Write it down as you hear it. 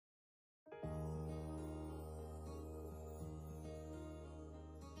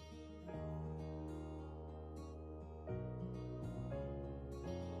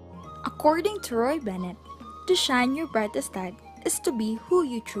According to Roy Bennett, to shine your brightest light is to be who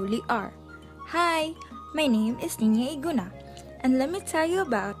you truly are. Hi, my name is Nina Eguna, and let me tell you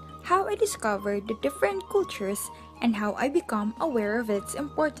about how I discovered the different cultures and how I become aware of its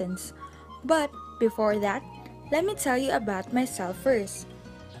importance. But before that, let me tell you about myself first.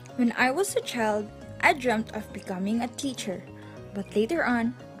 When I was a child, I dreamt of becoming a teacher, but later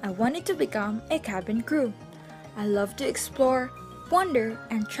on, I wanted to become a cabin crew. I love to explore, wander,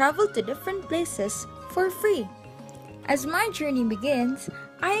 and travel to different places for free. As my journey begins,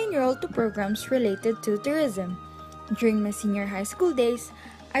 I enrolled to programs related to tourism. During my senior high school days,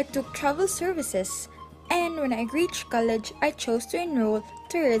 I took travel services, and when I reached college, I chose to enroll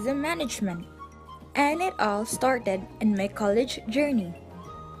tourism management. And it all started in my college journey.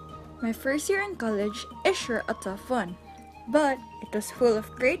 My first year in college is sure a tough one, but it was full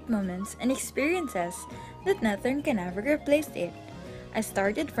of great moments and experiences that nothing can ever replace it. I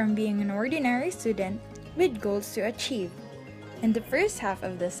started from being an ordinary student with goals to achieve. In the first half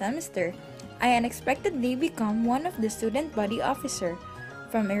of the semester, I unexpectedly became one of the student body officer,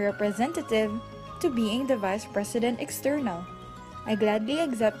 from a representative to being the vice president external. I gladly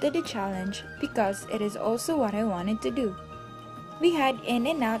accepted the challenge because it is also what I wanted to do. We had in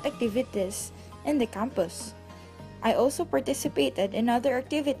and out activities in the campus. I also participated in other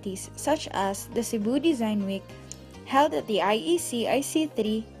activities such as the Cebu Design Week held at the IEC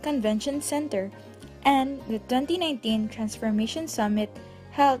IC3 Convention Center and the 2019 Transformation Summit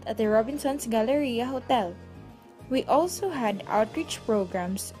held at the Robinson's Galleria Hotel. We also had outreach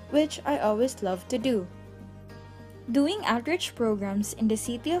programs, which I always loved to do. Doing outreach programs in the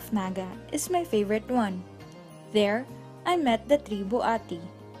city of Naga is my favorite one. There, I met the Tribu Ati.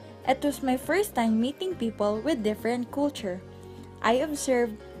 It was my first time meeting people with different culture. I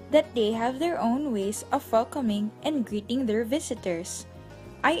observed that they have their own ways of welcoming and greeting their visitors.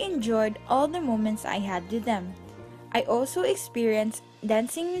 I enjoyed all the moments I had with them. I also experienced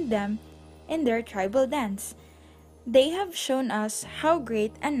dancing with them in their tribal dance. They have shown us how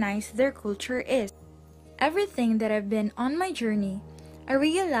great and nice their culture is. Everything that I've been on my journey, I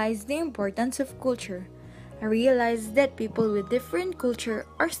realized the importance of culture. I realized that people with different culture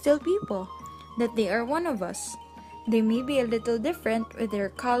are still people, that they are one of us. They may be a little different with their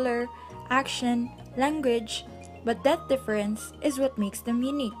color, action, language, but that difference is what makes them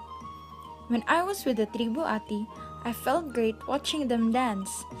unique. When I was with the Tribu Ati, I felt great watching them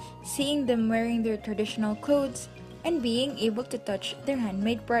dance, seeing them wearing their traditional clothes, and being able to touch their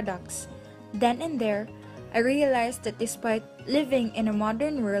handmade products. Then and there, I realized that despite living in a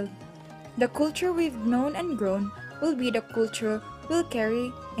modern world, the culture we've known and grown will be the culture we'll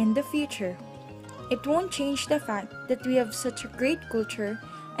carry in the future. It won't change the fact that we have such a great culture,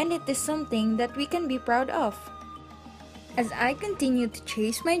 and it is something that we can be proud of. As I continue to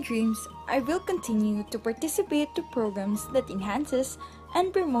chase my dreams, I will continue to participate to programs that enhances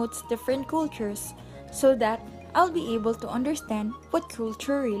and promotes different cultures so that I'll be able to understand what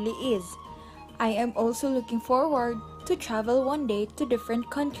culture really is. I am also looking forward to travel one day to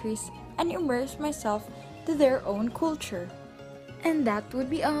different countries and immerse myself to their own culture. And that would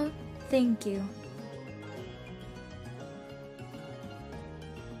be all. Thank you.